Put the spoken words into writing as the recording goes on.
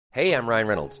Hey, I'm Ryan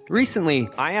Reynolds. Recently,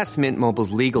 I asked Mint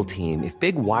Mobile's legal team if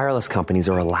big wireless companies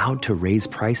are allowed to raise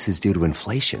prices due to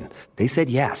inflation. They said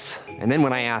yes. And then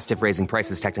when I asked if raising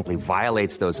prices technically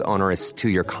violates those onerous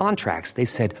two-year contracts, they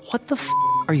said, "What the f***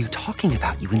 are you talking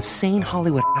about, you insane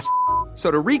Hollywood ass?" So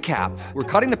to recap, we're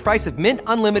cutting the price of Mint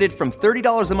Unlimited from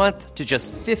 $30 a month to just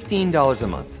 $15 a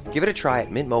month. Give it a try at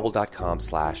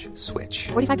mintmobile.com/switch.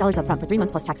 $45 up front for 3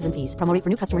 months plus taxes and fees. Promo rate for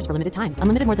new customers for limited time.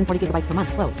 Unlimited more than 40 gigabytes per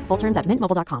month. Slows full terms at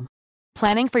mintmobile.com.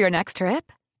 Planning for your next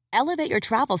trip? Elevate your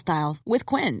travel style with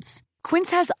Quince.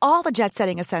 Quince has all the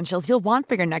jet-setting essentials you'll want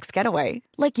for your next getaway,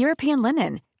 like European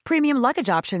linen, premium luggage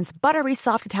options, buttery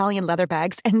soft Italian leather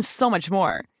bags, and so much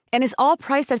more. And is all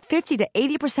priced at 50 to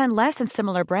 80% less than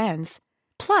similar brands.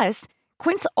 Plus,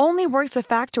 Quince only works with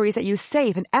factories that use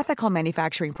safe and ethical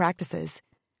manufacturing practices.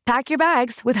 Pack your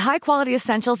bags with high-quality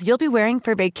essentials you'll be wearing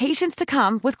for vacations to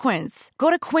come with Quince.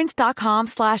 Go to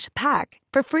quince.com/pack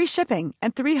for free shipping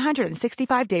and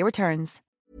 365-day returns.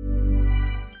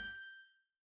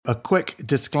 A quick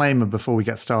disclaimer before we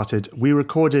get started. We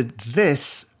recorded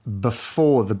this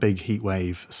before the big heat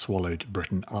wave swallowed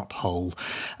Britain up whole.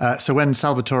 So when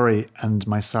Salvatore and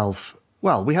myself,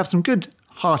 well, we have some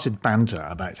good-hearted banter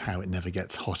about how it never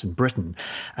gets hot in Britain.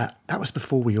 That was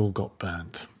before we all got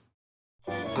burnt.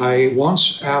 I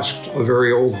once asked a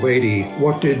very old lady,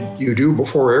 "What did you do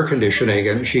before air conditioning?"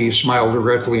 And she smiled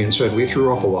regretfully and said, "We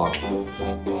threw up a lot."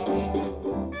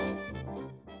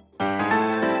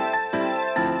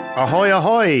 Ahoy,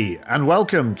 ahoy, and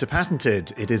welcome to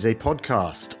Patented. It is a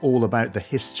podcast all about the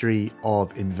history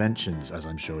of inventions, as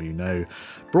I'm sure you know.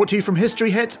 Brought to you from History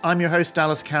Hit, I'm your host,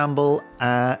 Dallas Campbell,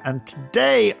 and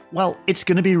today, well, it's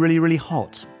going to be really, really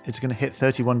hot. It's going to hit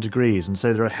 31 degrees, and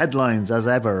so there are headlines, as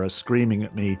ever, are screaming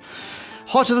at me.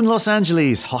 Hotter than Los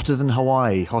Angeles, hotter than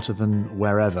Hawaii, hotter than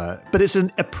wherever. But it's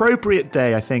an appropriate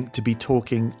day, I think, to be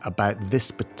talking about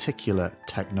this particular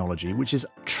technology, which is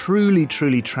truly,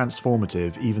 truly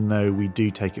transformative, even though we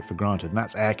do take it for granted, and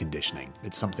that's air conditioning.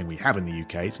 It's something we have in the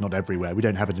UK. It's not everywhere. We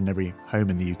don't have it in every home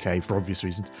in the UK for obvious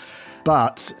reasons.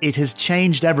 But it has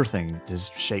changed everything. It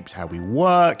has shaped how we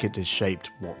work. It has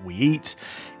shaped what we eat.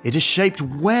 It has shaped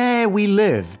where we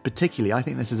live, particularly. I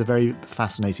think this is a very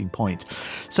fascinating point.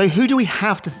 So who do we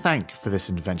have to thank for this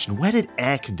invention? Where did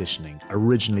air conditioning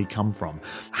originally come from?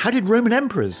 How did Roman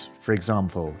emperors, for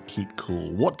example, keep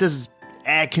cool? What does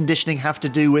air conditioning have to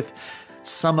do with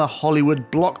summer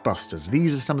Hollywood blockbusters?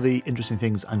 These are some of the interesting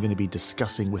things I'm going to be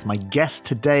discussing with my guest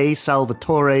today,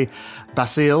 Salvatore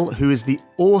Basile, who is the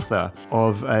author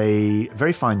of a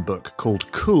very fine book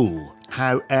called Cool: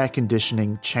 How Air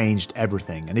Conditioning Changed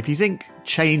Everything. And if you think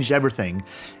changed everything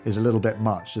is a little bit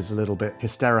much, is a little bit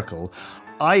hysterical,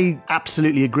 I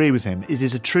absolutely agree with him. It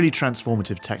is a truly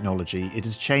transformative technology. It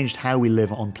has changed how we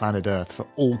live on planet Earth for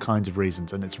all kinds of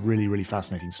reasons, and it's a really, really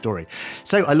fascinating story.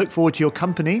 So I look forward to your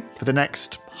company for the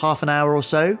next half an hour or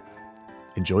so.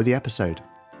 Enjoy the episode.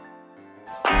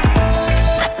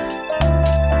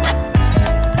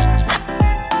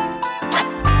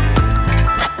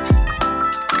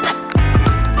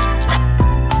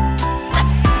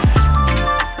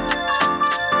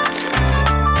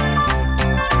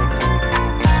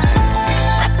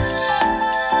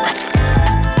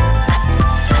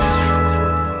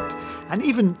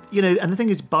 And the thing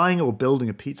is, buying or building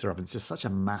a pizza oven is just such a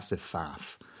massive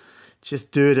faff.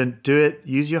 Just do it,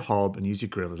 use your hob and use your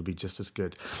grill. It'll be just as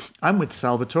good. I'm with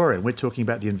Salvatore and we're talking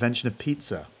about the invention of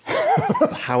pizza.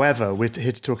 However, we're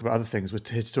here to talk about other things. We're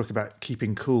here to talk about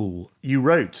keeping cool. You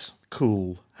wrote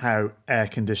Cool: How Air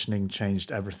Conditioning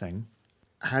Changed Everything.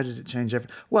 How did it change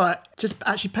everything? Well, just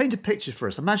actually paint a picture for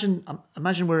us. Imagine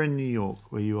we're in New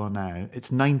York, where you are now.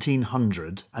 It's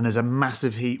 1900 and there's a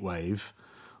massive heat wave.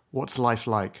 What's life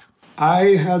like?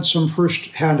 I had some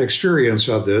first-hand experience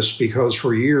of this because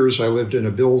for years I lived in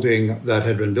a building that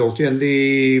had been built in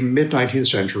the mid-19th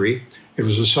century. It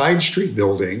was a side street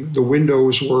building. The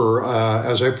windows were,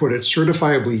 as I put it,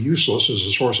 certifiably useless as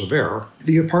a source of air.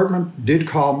 The apartment did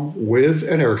come with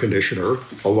an air conditioner,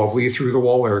 a lovely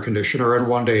through-the-wall air conditioner, and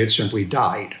one day it simply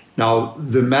died. Now,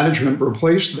 the management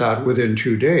replaced that within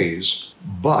 2 days,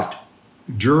 but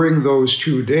during those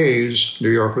 2 days, New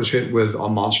York was hit with a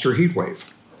monster heat wave.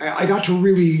 I got to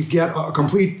really get a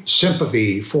complete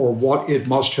sympathy for what it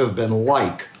must have been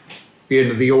like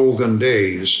in the olden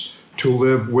days to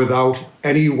live without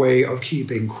any way of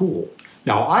keeping cool.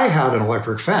 Now, I had an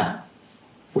electric fan,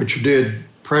 which did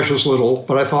precious little,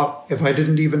 but I thought if I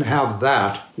didn't even have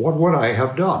that, what would I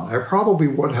have done? I probably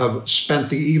would have spent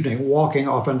the evening walking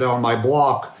up and down my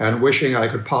block and wishing I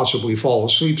could possibly fall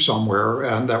asleep somewhere,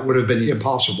 and that would have been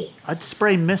impossible. I'd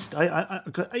spray mist.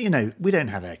 We don't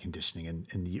have air conditioning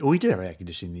in the. Or we do have air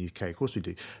conditioning in the UK, of course we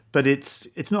do. But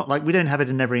it's not like we don't have it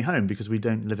in every home because we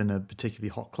don't live in a particularly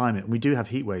hot climate. And we do have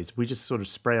heat waves. We just sort of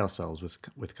spray ourselves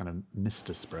with kind of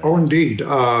mister spray. Oh, indeed.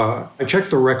 I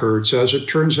checked the records. As it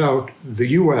turns out, the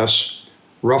U.S.,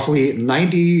 roughly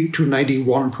 90 to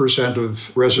 91%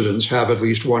 of residents have at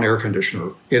least one air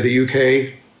conditioner. In the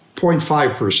UK,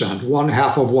 0.5%,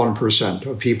 1/2%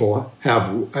 of people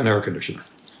have an air conditioner.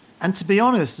 And to be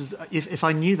honest, if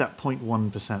I knew that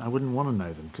 0.1%, I wouldn't want to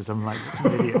know them because I'm like,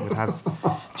 an idiot would have.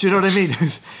 Do you know what I mean?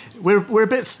 We're a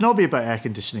bit snobby about air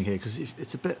conditioning here because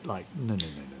it's a bit like, no.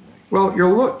 Well,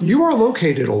 you are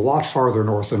located a lot farther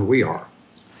north than we are.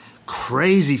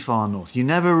 Crazy far north. You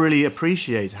never really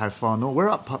appreciate how far north. We're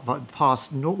up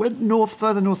past north. We're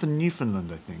further north than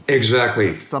Newfoundland, I think. Exactly.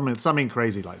 It's something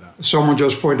crazy like that. Someone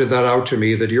just pointed that out to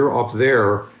me, that you're up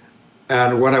there.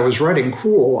 And when I was writing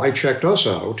Cool, I checked us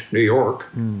out, New York.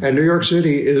 And New York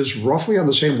City is roughly on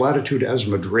the same latitude as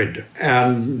Madrid.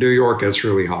 And New York gets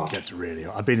really hot. It gets really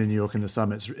hot. I've been in New York in the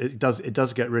summer. It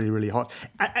does get really, really hot.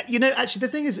 Actually, the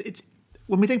thing is,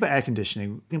 when we think about air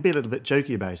conditioning, we can be a little bit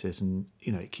jokey about it, and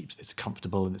it's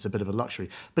comfortable and it's a bit of a luxury,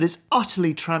 but it's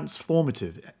utterly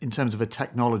transformative in terms of a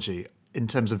technology, in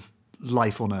terms of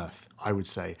life on Earth, I would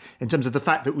say, in terms of the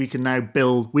fact that we can now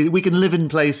build, we can live in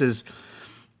places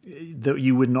that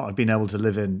you would not have been able to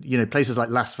live in. Places like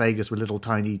Las Vegas were little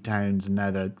tiny towns, and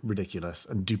now they're ridiculous,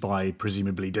 and Dubai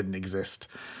presumably didn't exist.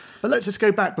 But let's just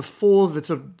go back before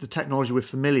the technology we're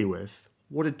familiar with.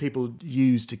 What did people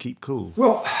use to keep cool?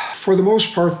 Well, for the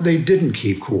most part, they didn't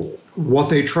keep cool. What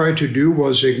they tried to do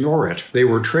was ignore it. They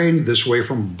were trained this way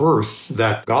from birth,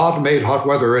 that God made hot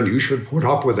weather and you should put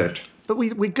up with it. But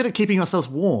we're good at keeping ourselves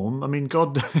warm. I mean,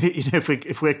 God,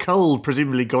 if we're cold,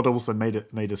 presumably God also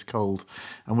made us cold.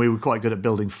 And we were quite good at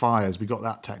building fires. We got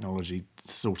that technology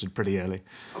sorted pretty early.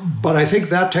 But I think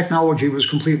that technology was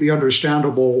completely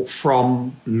understandable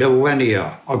from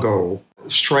millennia ago.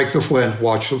 Strike the flint,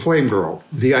 watch the flame grow.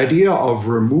 The idea of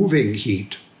removing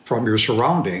heat from your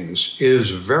surroundings is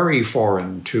very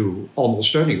foreign to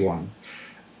almost anyone.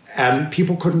 And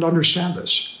people couldn't understand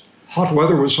this. Hot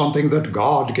weather was something that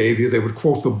God gave you. They would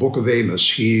quote the book of Amos,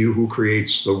 he who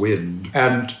creates the wind.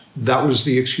 And that was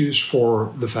the excuse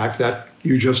for the fact that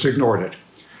you just ignored it.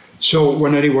 So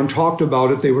when anyone talked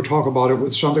about it, they would talk about it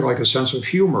with something like a sense of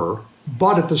humor.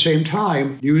 But at the same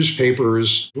time,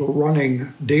 newspapers were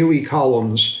running daily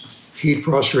columns, heat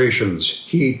prostrations,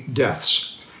 heat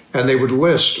deaths. And they would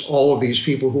list all of these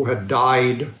people who had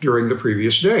died during the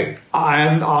previous day.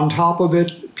 And on top of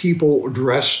it, people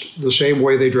dressed the same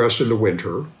way they dressed in the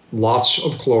winter, lots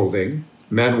of clothing.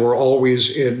 Men were always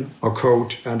in a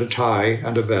coat and a tie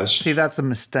and a vest. See, that's a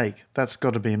mistake. That's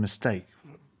got to be a mistake.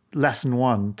 Lesson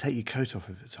 1, take your coat off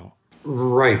if it's hot.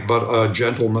 Right, but a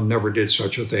gentleman never did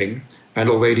such a thing. And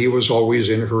a lady was always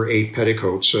in her 8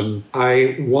 petticoats. And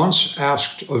I once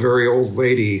asked a very old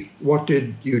lady, what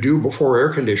did you do before air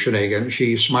conditioning? And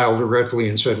she smiled regretfully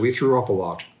and said, we threw up a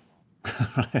lot.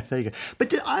 There you go.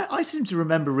 But I seem to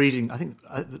remember reading, I think,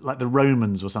 like the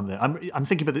Romans or something. I'm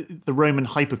thinking about the Roman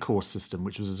hypercore system,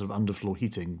 which was a sort of underfloor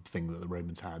heating thing that the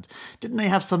Romans had. Didn't they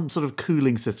have some sort of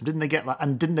cooling system? Didn't they get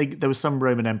there was some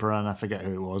Roman emperor, and I forget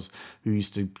who it was, who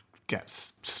used to get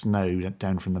snow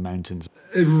down from the mountains.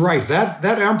 Right. That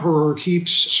emperor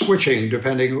keeps switching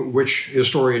depending which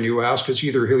historian you ask. It's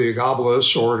either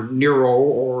Heliogabalus or Nero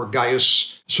or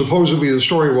Gaius. Supposedly the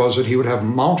story was that he would have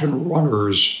mountain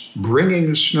runners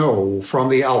bringing snow from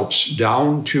the Alps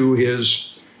down to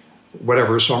his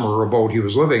whatever summer abode he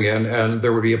was living in, and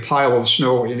there would be a pile of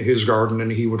snow in his garden,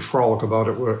 and he would frolic about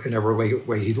it in every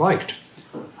way he liked.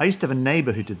 I used to have a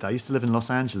neighbour who did that. I used to live in Los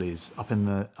Angeles, up in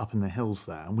the hills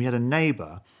there, and we had a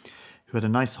neighbour who had a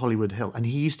nice Hollywood hill, and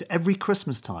he used to, every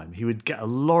Christmas time, he would get a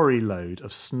lorry load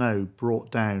of snow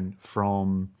brought down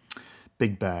from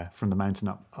Big Bear, from the mountain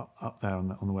up there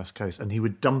on the west coast, and he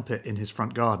would dump it in his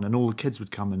front garden, and all the kids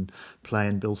would come and play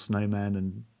and build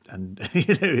snowmen, and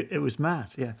it was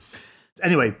mad, yeah.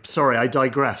 Anyway, sorry, I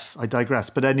digress.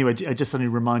 But anyway, it just suddenly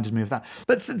reminded me of that.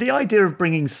 But the idea of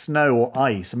bringing snow or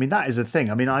ice, I mean, that is a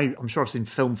thing. I mean, I'm sure I've seen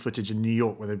film footage in New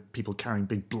York where there are people carrying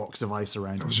big blocks of ice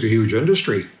around. It was a huge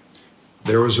industry.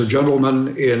 There was a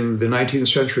gentleman in the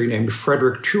 19th century named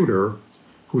Frederick Tudor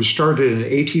who started in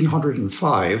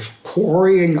 1805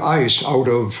 quarrying ice out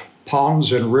of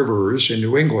ponds and rivers in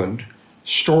New England,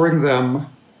 storing them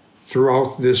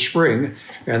throughout the spring,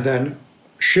 and then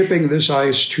shipping this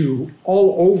ice to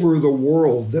all over the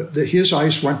world. His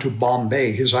ice went to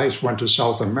Bombay. His ice went to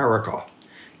South America.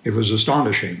 It was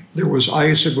astonishing. There was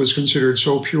ice that was considered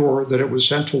so pure that it was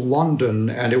sent to London,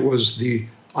 and it was the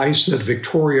ice that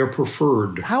Victoria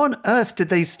preferred. How on earth did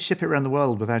they ship it around the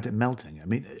world without it melting? I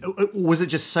mean, was it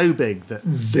just so big that...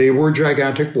 They were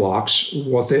gigantic blocks.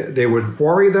 They would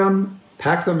quarry them,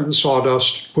 pack them in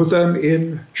sawdust, put them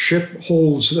in ship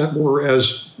holds that were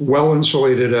as well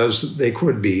insulated as they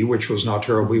could be, which was not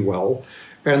terribly well.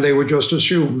 And they would just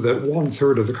assume that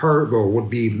 1/3 of the cargo would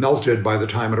be melted by the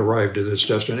time it arrived at its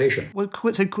destination. Well,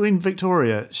 so Queen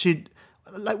Victoria,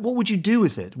 what would you do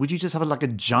with it? Would you just have a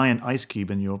giant ice cube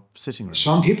in your sitting room?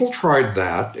 Some people tried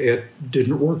that. It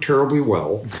didn't work terribly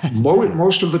well.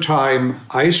 Most of the time,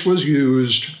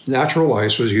 natural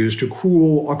ice was used to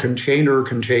cool a container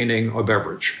containing a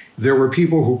beverage. There were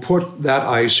people who put that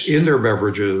ice in their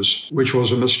beverages, which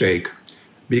was a mistake,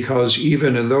 because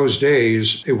even in those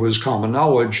days, it was common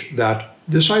knowledge that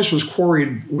this ice was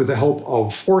quarried with the help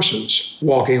of horses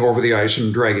walking over the ice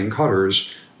and dragging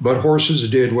cutters. But horses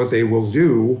did what they will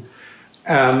do,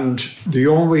 and the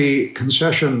only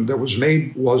concession that was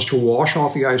made was to wash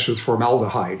off the ice with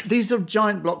formaldehyde. These are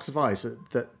giant blocks of ice.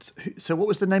 So what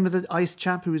was the name of the ice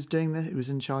chap who was doing this? Who was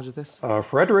in charge of this?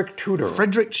 Frederick Tudor.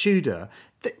 Frederick Tudor.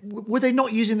 Were they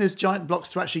not using those giant blocks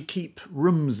to actually keep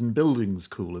rooms and buildings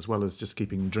cool as well as just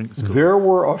keeping drinks cool? There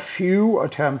were a few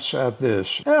attempts at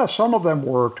this. Yeah, some of them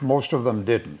worked, most of them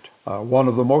didn't. One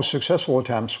of the most successful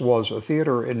attempts was a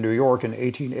theater in New York in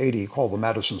 1880 called the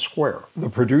Madison Square. The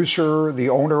producer, the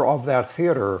owner of that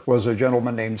theater, was a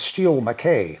gentleman named Steele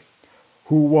MacKay,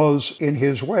 who was, in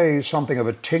his way, something of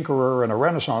a tinkerer and a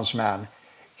Renaissance man.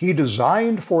 He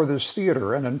designed for this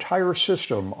theater an entire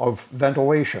system of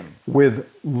ventilation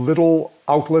with little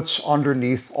outlets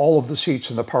underneath all of the seats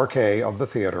in the parquet of the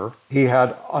theater. He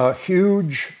had a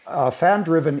huge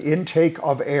fan-driven intake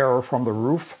of air from the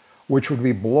roof, which would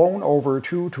be blown over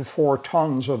 2 to 4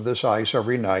 tons of this ice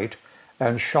every night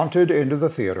and shunted into the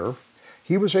theater.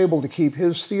 He was able to keep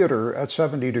his theater at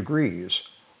 70 degrees,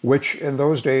 which in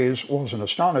those days was an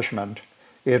astonishment.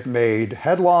 It made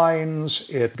headlines,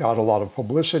 it got a lot of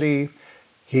publicity.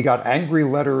 He got angry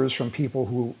letters from people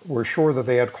who were sure that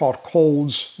they had caught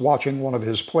colds watching one of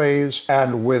his plays,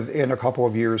 and within a couple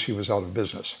of years he was out of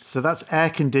business. So that's air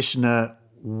conditioner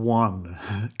 1.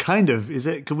 Kind of, is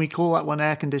it? Can we call that one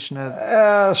air conditioner?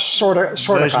 Sort of.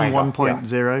 Version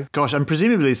 1.0? Yeah. Gosh, and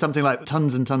presumably something like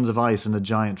tons and tons of ice and a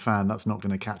giant fan, that's not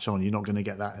going to catch on. You're not going to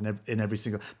get that in every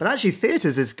single... But actually,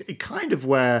 theatres is kind of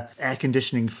where air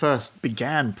conditioning first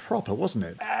began proper, wasn't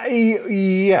it?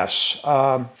 Yes.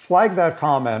 Flag that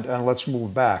comment and let's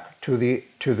move back to the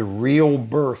real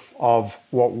birth of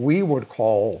what we would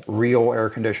call real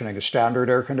air conditioning, standard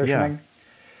air conditioning. Yeah.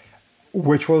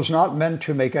 Which was not meant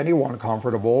to make anyone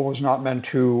comfortable, was not meant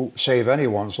to save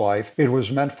anyone's life. It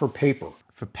was meant for paper.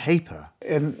 For paper?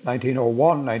 In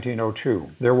 1901,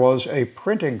 1902, there was a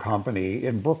printing company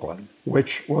in Brooklyn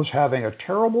which was having a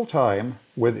terrible time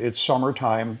with its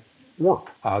summertime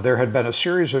work. There had been a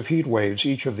series of heat waves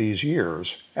each of these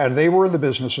years, and they were in the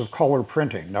business of color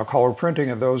printing. Now, color printing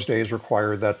in those days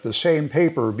required that the same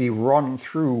paper be run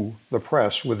through the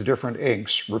press with different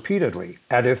inks repeatedly.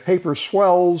 And if paper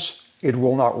swells, it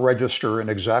will not register in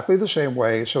exactly the same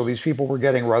way, so these people were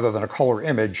getting, rather than a color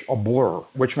image, a blur,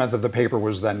 which meant that the paper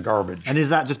was then garbage. And is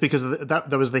that just because of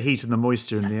there was the heat and the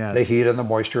moisture in the air? The heat and the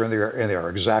moisture in the air,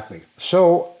 exactly.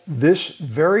 So this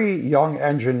very young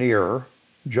engineer,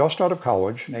 just out of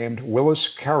college, named Willis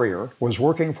Carrier, was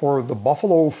working for the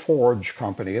Buffalo Forge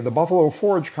Company. The Buffalo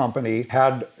Forge Company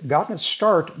had gotten its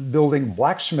start building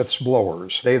blacksmith's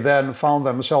blowers. They then found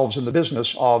themselves in the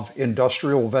business of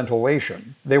industrial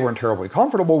ventilation. They weren't terribly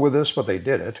comfortable with this, but they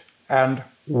did it. And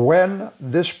when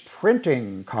this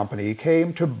printing company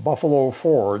came to Buffalo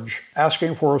Forge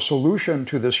asking for a solution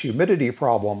to this humidity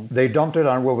problem, they dumped it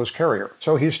on Willis Carrier.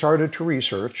 So he started to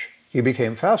research. He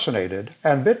became fascinated,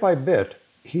 and bit by bit,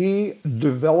 he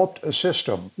developed a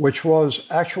system which was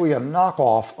actually a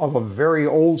knockoff of a very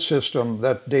old system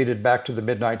that dated back to the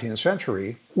mid-19th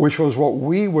century, which was what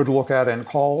we would look at and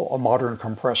call a modern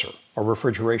compressor, a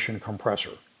refrigeration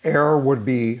compressor. Air would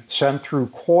be sent through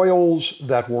coils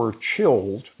that were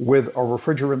chilled with a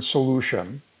refrigerant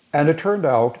solution, and it turned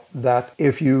out that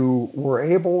if you were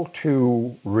able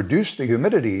to reduce the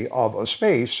humidity of a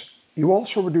space, you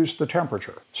also reduce the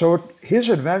temperature. So his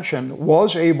invention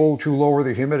was able to lower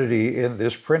the humidity in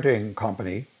this printing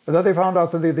company, but then they found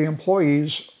out that the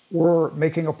employees were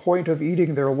making a point of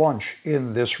eating their lunch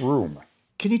in this room.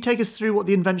 Can you take us through what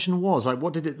the invention was? Like,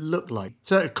 what did it look like?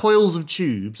 So coils of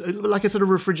tubes, like a sort of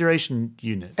refrigeration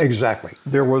unit. Exactly.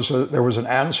 There was an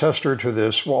ancestor to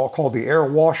this, called the air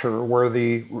washer, where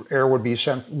the air would be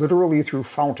sent literally through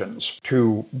fountains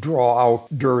to draw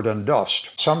out dirt and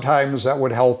dust. Sometimes that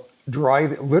would help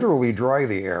literally dry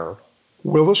the air.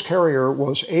 Willis Carrier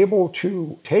was able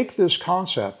to take this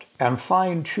concept and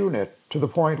fine-tune it to the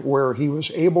point where he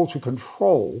was able to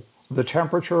control the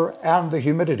temperature and the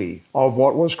humidity of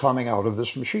what was coming out of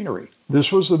this machinery.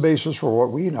 This was the basis for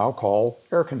what we now call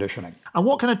air conditioning. And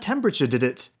what kind of temperature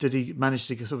did he manage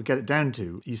to sort of get it down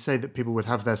to? You say that people would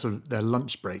have their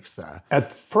lunch breaks there.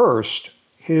 At first,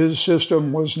 his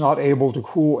system was not able to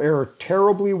cool air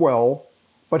terribly well,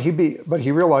 but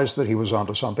he realized that he was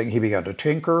onto something. He began to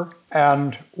tinker,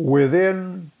 and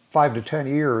within 5 to 10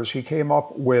 years, he came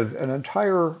up with an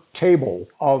entire table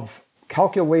of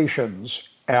calculations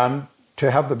and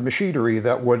to have the machinery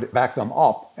that would back them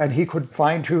up. And he could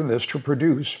fine-tune this to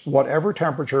produce whatever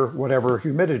temperature, whatever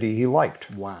humidity he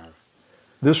liked. Wow.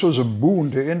 This was a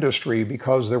boon to industry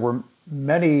because there were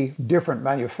many different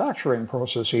manufacturing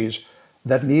processes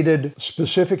that needed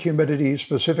specific humidity,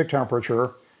 specific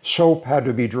temperature. Soap had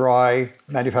to be dry,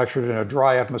 manufactured in a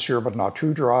dry atmosphere but not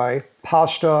too dry.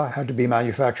 Pasta had to be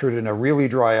manufactured in a really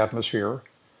dry atmosphere.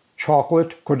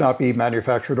 Chocolate could not be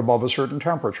manufactured above a certain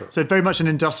temperature. So very much an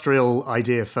industrial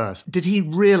idea first. Did he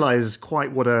realize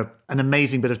quite what an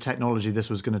amazing bit of technology this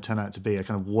was going to turn out to be, a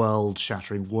kind of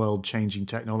world-shattering, world-changing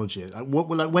technology?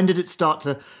 When did it start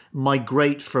to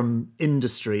migrate from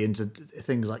industry into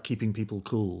things like keeping people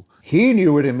cool? He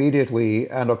knew it immediately,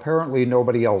 and apparently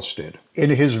nobody else did.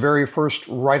 In his very first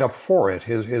write-up for it,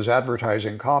 his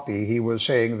advertising copy, he was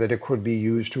saying that it could be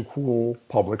used to cool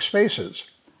public spaces.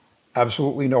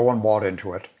 Absolutely no one bought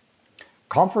into it.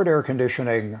 Comfort air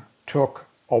conditioning took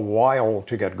a while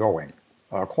to get going,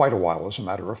 quite a while as a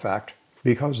matter of fact,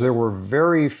 because there were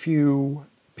very few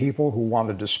people who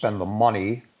wanted to spend the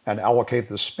money and allocate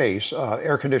the space.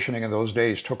 Air conditioning in those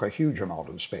days took a huge amount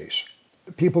of space.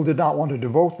 People did not want to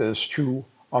devote this to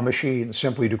a machine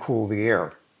simply to cool the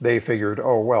air. They figured,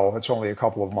 oh, well, it's only a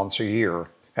couple of months a year,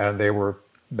 and they were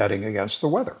betting against the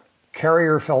weather.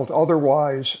 Carrier felt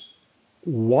otherwise.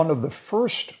 One of the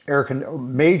first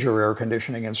major air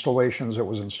conditioning installations that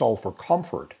was installed for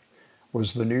comfort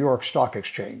was the New York Stock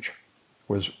Exchange,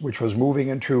 which was moving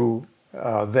into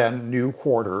then new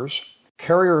quarters.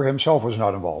 Carrier himself was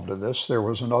not involved in this. There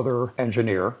was another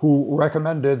engineer who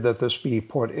recommended that this be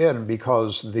put in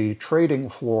because the trading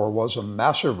floor was a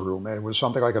massive room, and it was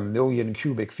something like 1 million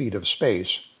cubic feet of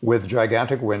space with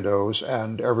gigantic windows,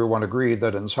 and everyone agreed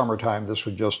that in summertime this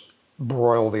would just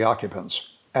broil the occupants.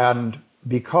 And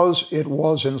because it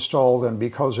was installed and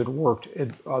because it worked,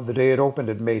 the day it opened,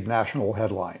 it made national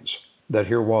headlines that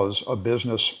here was a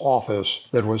business office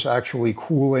that was actually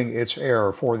cooling its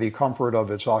air for the comfort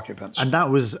of its occupants. And that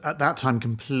was, at that time,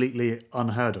 completely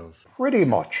unheard of. Pretty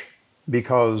much.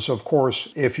 Because, of course,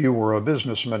 if you were a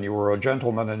businessman, you were a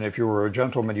gentleman, and if you were a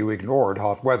gentleman, you ignored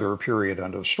hot weather, period,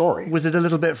 end of story. Was it a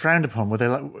little bit frowned upon? Were they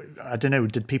like, I don't know,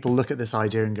 did people look at this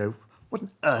idea and go, what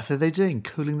on earth are they doing,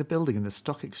 cooling the building in the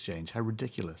stock exchange? How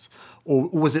ridiculous. Or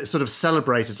was it sort of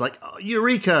celebrated, like, oh,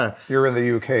 eureka? You're in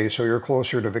the UK, so you're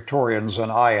closer to Victorians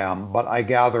than I am, but I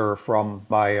gather from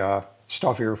my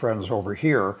stuffier friends over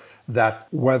here that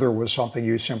weather was something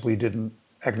you simply didn't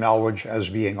acknowledge as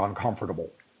being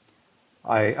uncomfortable.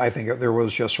 I think there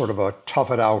was just sort of a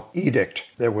tough-it-out edict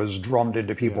that was drummed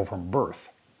into people from birth.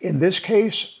 In this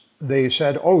case, they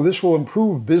said, oh, this will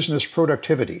improve business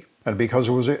productivity. And because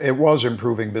it was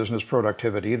improving business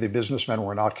productivity, the businessmen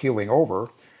were not keeling over,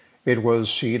 it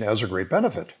was seen as a great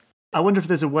benefit. I wonder if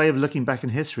there's a way of looking back in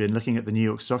history and looking at the New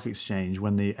York Stock Exchange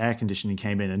when the air conditioning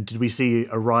came in, and did we see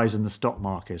a rise in the stock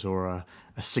market or a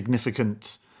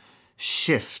significant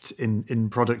shift in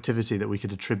productivity that we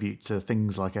could attribute to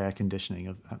things like air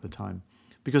conditioning at the time?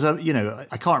 Because,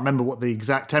 I can't remember what the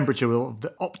exact temperature of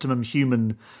the optimum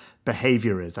human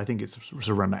behavior is. I think it's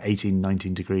around 18,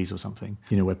 19 degrees or something,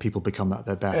 where people become at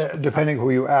their best. Depending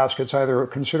who you ask, it's either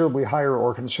considerably higher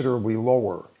or considerably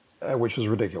lower, which is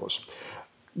ridiculous.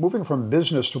 Moving from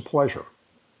business to pleasure,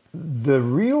 the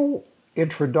real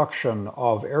introduction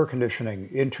of air conditioning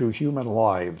into human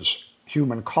lives,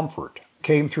 human comfort,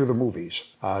 came through the movies.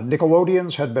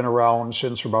 Nickelodeons had been around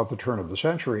since about the turn of the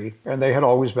century, and they had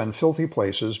always been filthy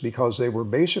places because they were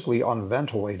basically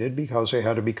unventilated because they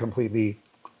had to be completely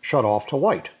shut off to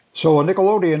light. So a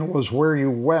Nickelodeon was where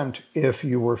you went if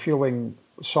you were feeling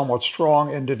somewhat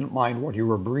strong and didn't mind what you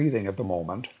were breathing at the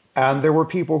moment. And there were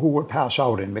people who would pass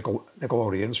out in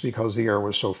Nickelodeons because the air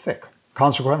was so thick.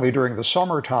 Consequently, during the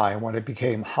summertime, when it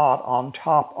became hot on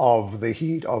top of the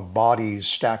heat of bodies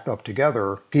stacked up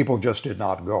together, people just did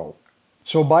not go.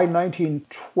 So by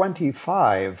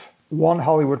 1925, one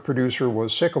Hollywood producer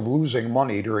was sick of losing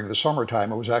money during the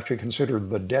summertime. It was actually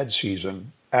considered the dead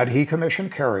season. And he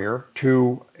commissioned Carrier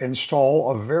to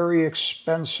install a very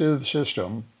expensive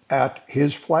system at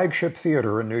his flagship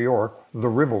theater in New York, the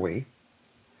Rivoli.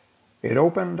 It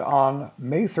opened on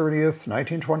May 30th,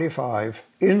 1925.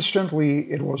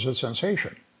 Instantly, it was a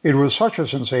sensation. It was such a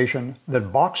sensation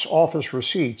that box office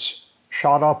receipts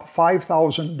shot up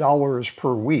 $5,000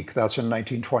 per week. That's in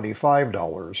 1925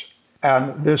 dollars.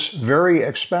 And this very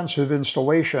expensive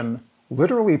installation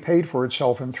literally paid for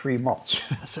itself in 3 months.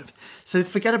 So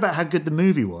forget about how good the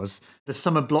movie was. The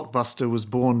summer blockbuster was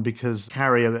born because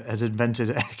Carrier had invented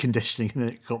air conditioning and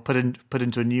it got put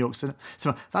into a New York cinema.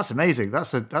 So that's amazing.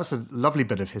 That's a lovely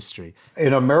bit of history.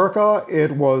 In America,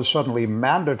 it was suddenly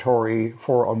mandatory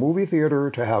for a movie theater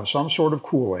to have some sort of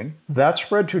cooling. That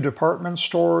spread to department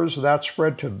stores. That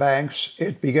spread to banks.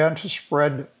 It began to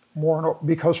spread more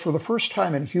because for the first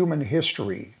time in human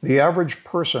history, the average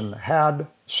person had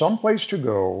some place to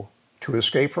go to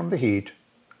escape from the heat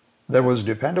that was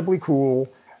dependably cool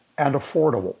and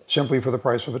affordable, simply for the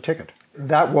price of a ticket.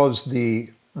 That was the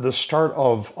start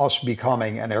of us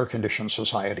becoming an air-conditioned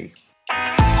society.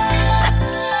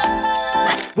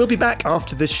 We'll be back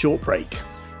after this short break.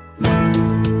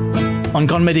 On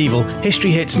Gone Medieval,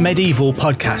 History Hits Medieval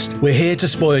podcast, we're here to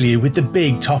spoil you with the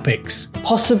big topics.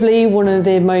 Possibly one of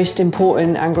the most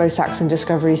important Anglo-Saxon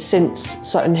discoveries since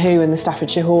Sutton Hoo and the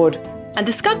Staffordshire Hoard. And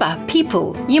discover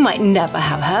people you might never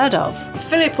have heard of.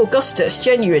 Philip Augustus,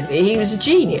 genuinely, he was a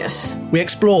genius. We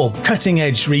explore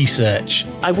cutting-edge research.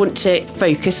 I want to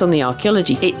focus on the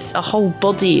archaeology. It's a whole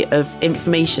body of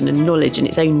information and knowledge in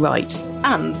its own right.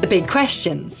 And the big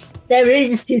questions. There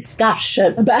is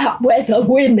discussion about whether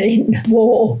women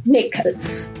wore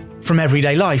knickers. From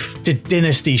everyday life to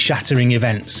dynasty-shattering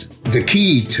events. The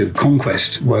key to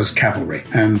conquest was cavalry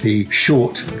and the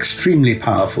short, extremely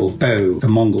powerful bow the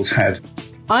Mongols had.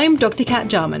 I'm Dr. Kat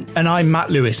Jarman. And I'm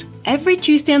Matt Lewis. Every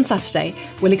Tuesday and Saturday,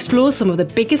 we'll explore some of the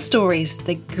biggest stories,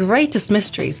 the greatest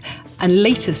mysteries, and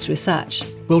latest research.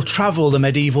 We'll travel the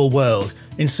medieval world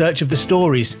in search of the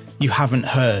stories you haven't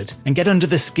heard and get under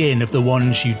the skin of the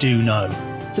ones you do know.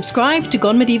 Subscribe to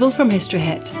Gone Medieval from History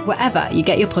Hit, wherever you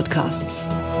get your podcasts.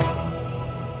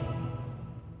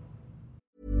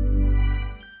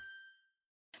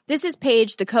 This is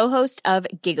Paige, the co-host of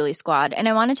Giggly Squad, and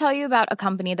I want to tell you about a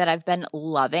company that I've been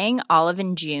loving, Olive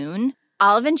 & June.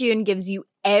 Olive & June gives you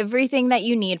everything that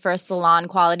you need for a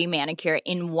salon-quality manicure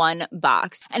in one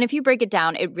box. And if you break it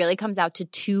down, it really comes out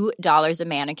to $2 a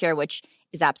manicure, which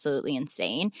is absolutely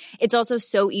insane. It's also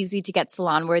so easy to get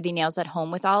salon-worthy nails at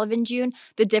home with Olive & June.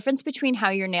 The difference between how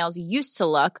your nails used to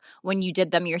look when you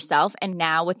did them yourself and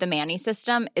now with the Mani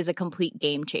system is a complete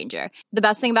game changer. The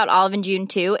best thing about Olive & June,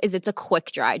 too, is it's a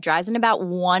quick dry. Dries in about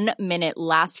 1 minute,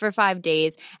 lasts for 5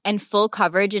 days, and full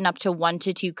coverage in up to 1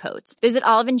 to 2 coats. Visit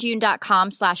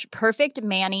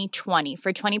oliveandjune.com/perfectmani20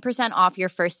 for 20% off your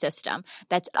first system.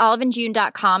 That's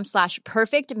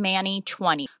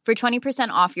oliveandjune.com/perfectmani20 for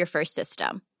 20% off your first system.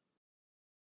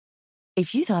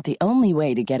 If you thought the only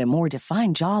way to get a more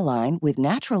defined jawline with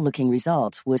natural-looking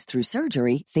results was through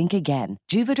surgery, think again.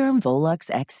 Juvederm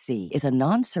Volux XC is a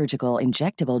non-surgical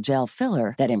injectable gel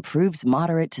filler that improves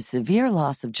moderate to severe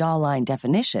loss of jawline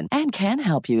definition and can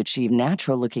help you achieve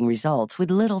natural-looking results with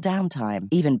little downtime.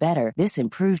 Even better, this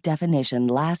improved definition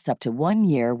lasts up to 1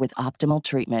 year with optimal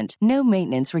treatment. No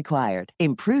maintenance required.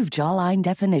 Improve jawline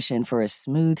definition for a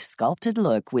smooth, sculpted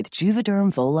look with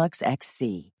Juvederm Volux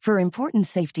XC. For important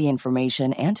safety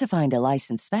information and to find a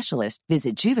licensed specialist,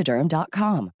 visit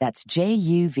Juvederm.com. That's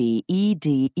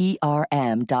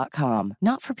JUVEDERM.com.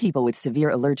 Not for people with severe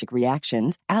allergic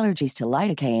reactions, allergies to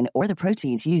lidocaine, or the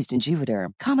proteins used in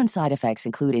Juvederm. Common side effects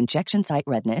include injection site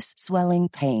redness, swelling,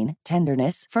 pain,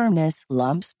 tenderness, firmness,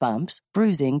 lumps, bumps,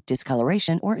 bruising,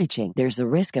 discoloration, or itching. There's a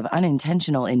risk of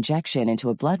unintentional injection into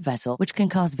a blood vessel, which can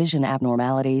cause vision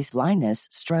abnormalities, blindness,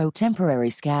 stroke, temporary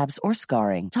scabs, or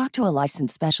scarring. Talk to a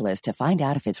licensed specialist to find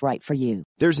out if it's right for you.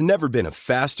 There's never been a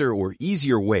faster or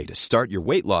easier way to start your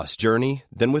weight loss journey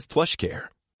than with PlushCare.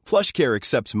 PlushCare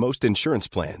accepts most insurance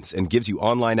plans and gives you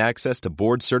online access to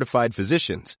board-certified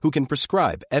physicians who can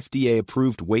prescribe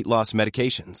FDA-approved weight loss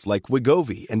medications like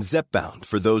Wegovy and Zepbound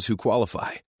for those who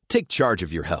qualify. Take charge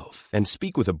of your health and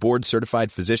speak with a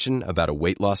board-certified physician about a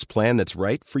weight loss plan that's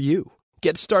right for you.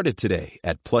 Get started today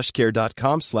at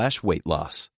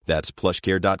plushcare.com/weightloss. That's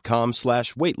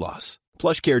plushcare.com/weightloss.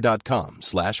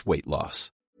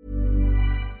 plushcare.com/weightloss.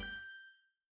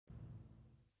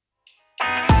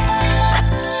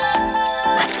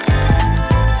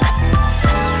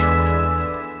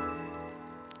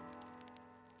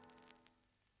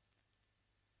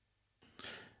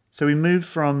 So we moved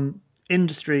from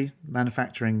industry,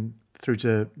 manufacturing, through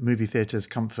to movie theatres,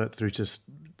 comfort, through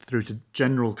to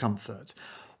general comfort.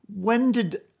 When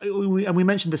did, and we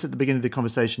mentioned this at the beginning of the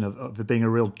conversation, of it being a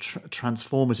real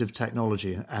transformative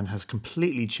technology and has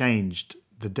completely changed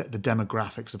the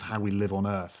demographics of how we live on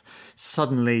Earth.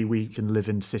 Suddenly we can live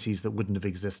in cities that wouldn't have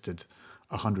existed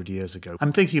 100 years ago.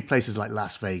 I'm thinking of places like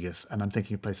Las Vegas, and I'm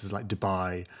thinking of places like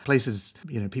Dubai, places,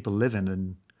 people live in,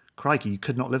 and crikey, you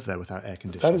could not live there without air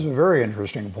conditioning. That is a very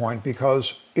interesting point,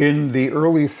 because in the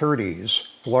early 30s,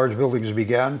 large buildings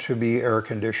began to be air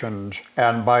conditioned,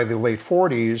 and by the late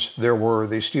 40s, there were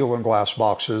the steel and glass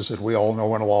boxes that we all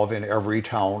know and love in every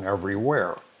town,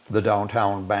 everywhere, the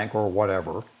downtown bank or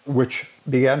whatever, which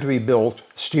began to be built,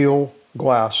 steel,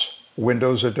 glass,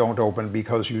 windows that don't open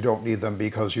because you don't need them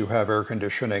because you have air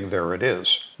conditioning, there it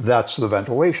is. That's the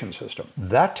ventilation system.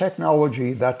 That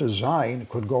technology, that design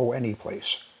could go any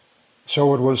place.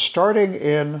 So it was starting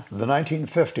in the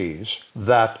 1950s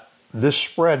that this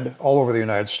spread all over the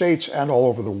United States and all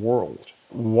over the world.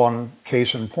 One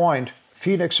case in point,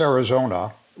 Phoenix,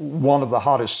 Arizona, one of the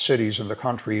hottest cities in the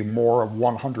country, more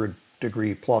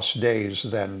 100-degree plus days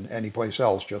than any place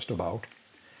else just about.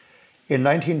 In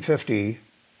 1950,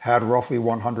 had roughly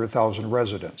 100,000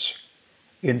 residents.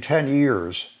 In 10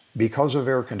 years, because of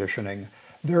air conditioning,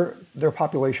 their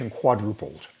population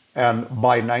quadrupled. And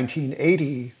by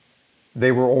 1980,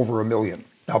 they were over 1 million.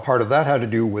 Now, part of that had to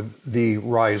do with the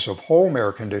rise of home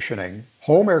air conditioning.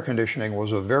 Home air conditioning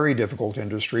was a very difficult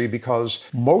industry because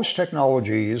most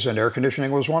technologies, and air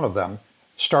conditioning was one of them,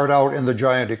 start out in the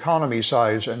giant economy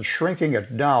size, and shrinking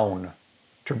it down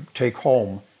to take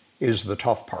home is the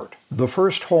tough part. The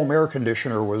first home air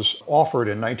conditioner was offered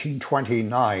in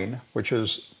 1929, which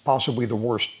is possibly the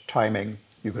worst timing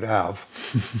you could have.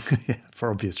 Yeah,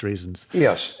 for obvious reasons.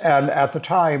 Yes, and at the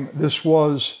time, this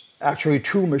was actually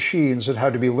 2 machines that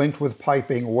had to be linked with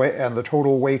piping, and the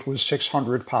total weight was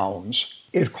 600 pounds.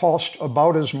 It cost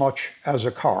about as much as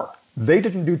a car. They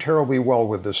didn't do terribly well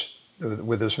with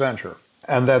this venture.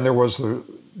 And then there was the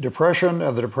Depression,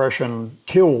 and the Depression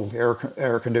killed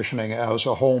air conditioning as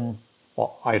a home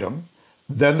item.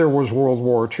 Then there was World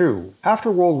War II. After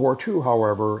World War II,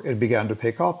 however, it began to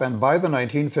pick up, and by the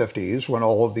 1950s, when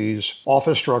all of these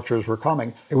office structures were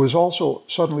coming, it was also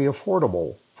suddenly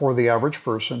affordable for the average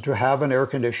person to have an air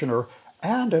conditioner,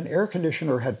 and an air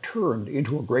conditioner had turned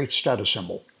into a great status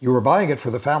symbol. You were buying it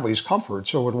for the family's comfort,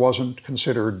 so it wasn't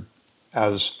considered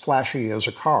as flashy as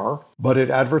a car, but it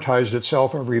advertised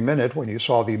itself every minute when you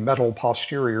saw the metal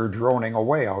posterior droning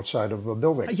away outside of the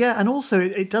building. Yeah, and also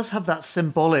it does have that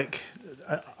symbolic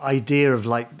idea of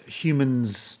like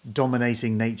humans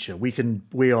dominating nature.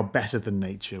 We are better than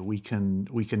nature. We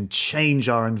can change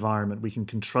our environment. We can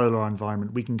control our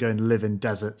environment. We can go and live in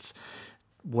deserts.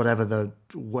 Whatever the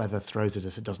weather throws at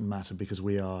us, it doesn't matter, because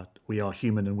we are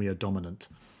human and we are dominant.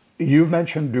 You've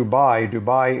mentioned Dubai.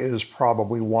 Dubai is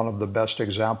probably one of the best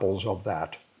examples of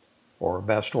that, or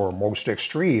best or most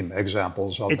extreme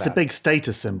examples of that. It's a big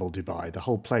status symbol, Dubai, the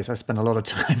whole place. I spent a lot of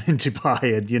time in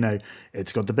Dubai, and,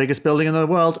 it's got the biggest building in the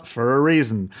world for a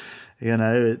reason.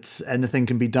 It's anything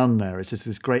can be done there. It's just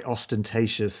this great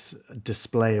ostentatious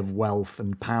display of wealth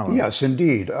and power. Yes,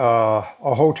 indeed. A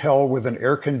hotel with an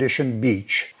air-conditioned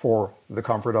beach for the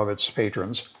comfort of its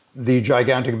patrons. The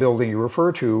gigantic building you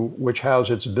refer to, which has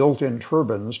its built-in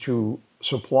turbines to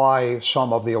supply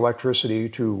some of the electricity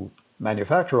to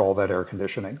manufacture all that air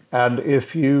conditioning. And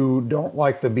if you don't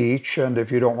like the beach, and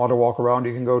if you don't want to walk around,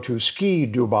 you can go to Ski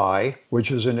Dubai, which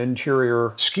is an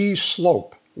interior ski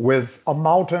slope with a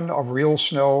mountain of real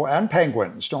snow and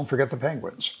penguins. Don't forget the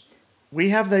penguins.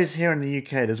 We have those here in the UK.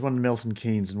 There's one in Milton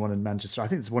Keynes and one in Manchester. I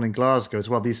think there's one in Glasgow as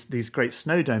well, these great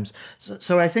snow domes.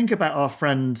 So I think about our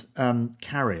friend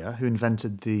Carrier, who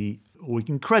invented we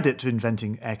can credit to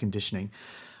inventing air conditioning.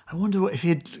 I wonder if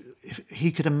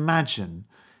he could imagine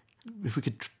if we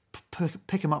could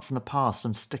pick him up from the past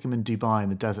and stick him in Dubai in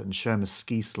the desert and show him a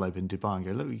ski slope in Dubai and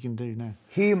go, look what you can do now.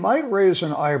 He might raise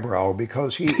an eyebrow,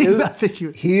 because he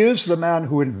is the man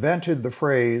who invented the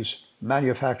phrase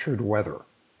manufactured weather.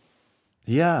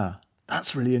 Yeah,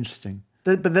 that's really interesting.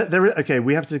 But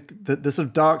we have to, the sort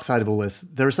of dark side of all this,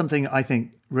 there is something I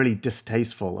think really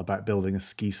distasteful about building a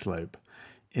ski slope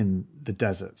in the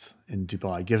deserts in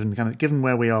Dubai, given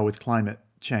where we are with climate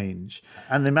change.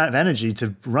 And the amount of energy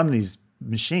to run these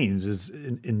machines is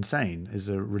insane, is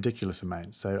a ridiculous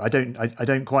amount. So I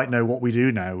don't quite know what we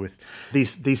do now with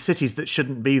these cities that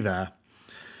shouldn't be there.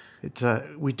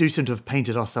 We do seem to have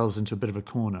painted ourselves into a bit of a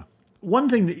corner. One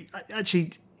thing that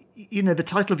actually, the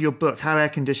title of your book, How Air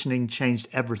Conditioning Changed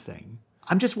Everything,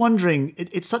 I'm just wondering,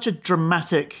 it's such a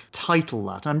dramatic title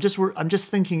that I'm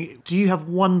just thinking, do you have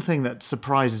one thing that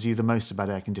surprises you the most about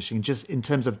air conditioning, just in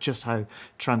terms of just how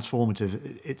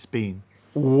transformative it's been?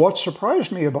 What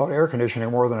surprised me about air conditioning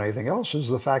more than anything else is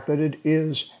the fact that it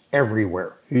is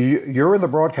everywhere. You're in the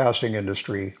broadcasting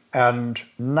industry, and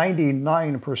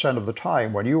 99% of the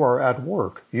time when you are at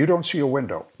work, you don't see a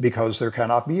window, because there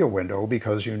cannot be a window,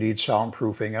 because you need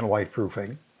soundproofing and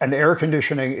lightproofing. And air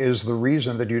conditioning is the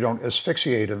reason that you don't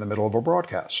asphyxiate in the middle of a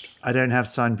broadcast. I don't have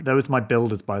sound. That was my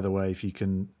builders, by the way.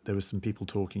 There was some people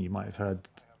talking, you might have heard.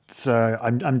 So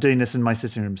I'm doing this in my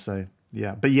sitting room, so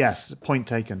yeah. But yes, point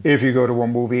taken. If you go to a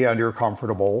movie and you're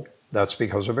comfortable, that's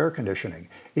because of air conditioning.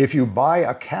 If you buy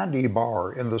a candy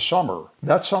bar in the summer,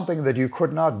 that's something that you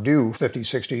could not do 50,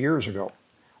 60 years ago.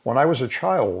 When I was a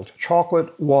child,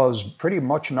 chocolate was pretty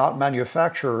much not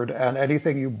manufactured, and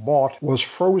anything you bought was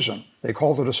frozen. They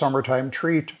called it a summertime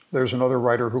treat. There's another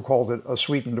writer who called it a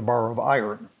sweetened bar of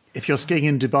iron. If you're skiing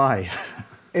in Dubai.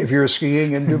 If you're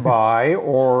skiing in Dubai,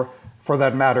 or for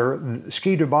that matter,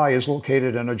 Ski Dubai is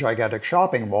located in a gigantic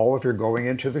shopping mall. If you're going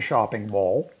into the shopping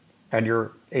mall and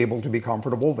you're able to be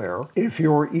comfortable there. If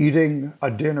you're eating a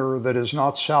dinner that is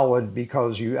not salad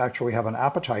because you actually have an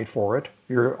appetite for it,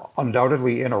 you're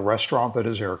undoubtedly in a restaurant that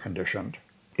is air-conditioned.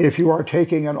 If you are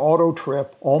taking an auto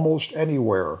trip almost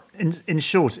anywhere. In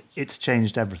short, it's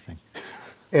changed everything.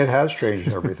 It has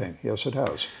changed everything. Yes, it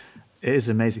has. It is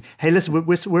amazing. Hey, listen,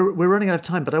 we're running out of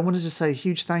time, but I wanted to say a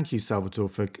huge thank you, Salvatore,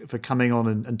 for coming on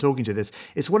and talking to this.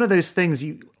 It's one of those things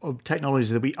of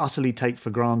technology that we utterly take for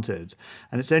granted.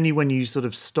 And it's only when you sort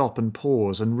of stop and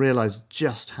pause and realise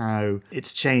just how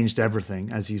it's changed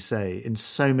everything, as you say, in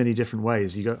so many different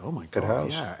ways. You go, oh my God, it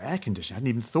has. Yeah, air conditioning. I hadn't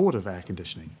even thought of air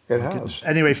conditioning. It has. Goodness.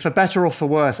 Anyway, for better or for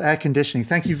worse, air conditioning.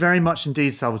 Thank you very much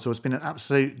indeed, Salvatore. It's been an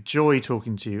absolute joy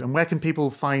talking to you. And where can people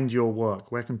find your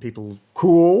work? Where can people...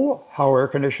 Cool, How Air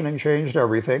Conditioning Changed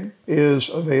Everything, is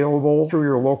available through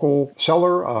your local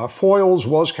seller. Foyles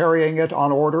was carrying it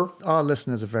on order. Our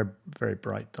listeners are very, very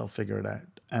bright. They'll figure it out.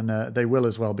 And they will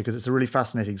as well, because it's a really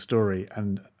fascinating story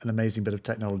and an amazing bit of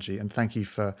technology. And thank you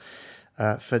for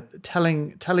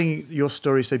telling your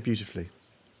story so beautifully.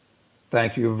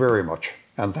 Thank you very much.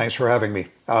 And thanks for having me.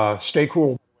 Stay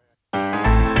cool.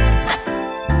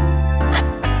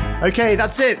 Okay,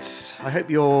 that's it. I hope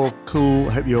you're cool.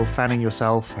 I hope you're fanning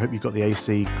yourself. I hope you've got the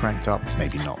AC cranked up.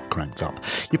 Maybe not cranked up.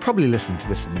 You probably listened to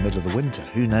this in the middle of the winter.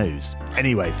 Who knows?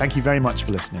 Anyway, thank you very much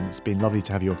for listening. It's been lovely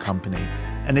to have your company.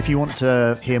 And if you want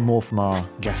to hear more from our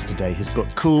guest today, his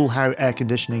book, Cool, How Air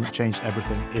Conditioning Changed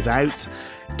Everything, is out.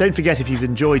 Don't forget, if you've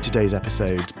enjoyed today's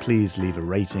episode, please leave a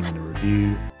rating and a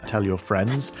review. Tell your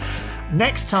friends.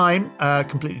 Next time, a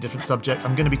completely different subject.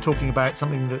 I'm going to be talking about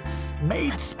something that's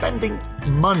made spending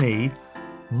money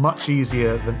much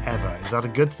easier than ever. Is that a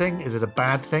good thing? Is it a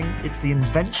bad thing? It's the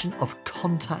invention of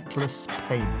contactless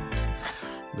payment.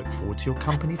 Look forward to your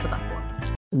company for that one.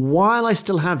 While I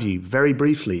still have you, very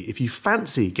briefly, if you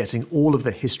fancy getting all of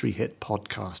the History Hit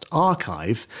podcast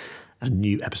archive and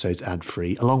new episodes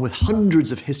ad-free, along with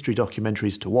hundreds of history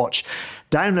documentaries to watch,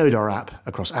 download our app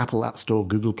across Apple App Store,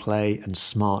 Google Play, and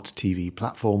smart TV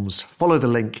platforms. Follow the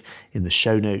link in the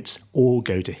show notes or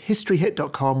go to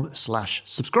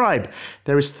historyhit.com/subscribe.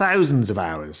 There is thousands of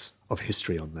hours of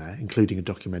history on there, including a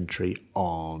documentary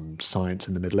on science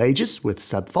in the Middle Ages with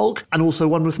Seb Falk, and also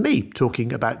one with me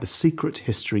talking about the secret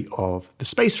history of the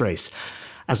space race.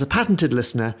 As a patented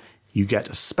listener, you get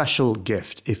a special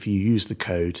gift if you use the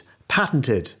code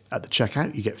PATENTED at the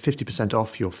checkout. You get 50%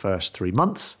 off your first 3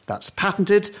 months. That's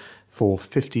PATENTED for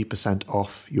 50%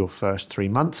 off your first 3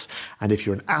 months. And if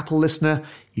you're an Apple listener,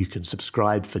 you can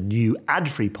subscribe for new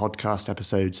ad-free podcast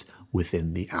episodes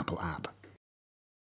within the Apple app.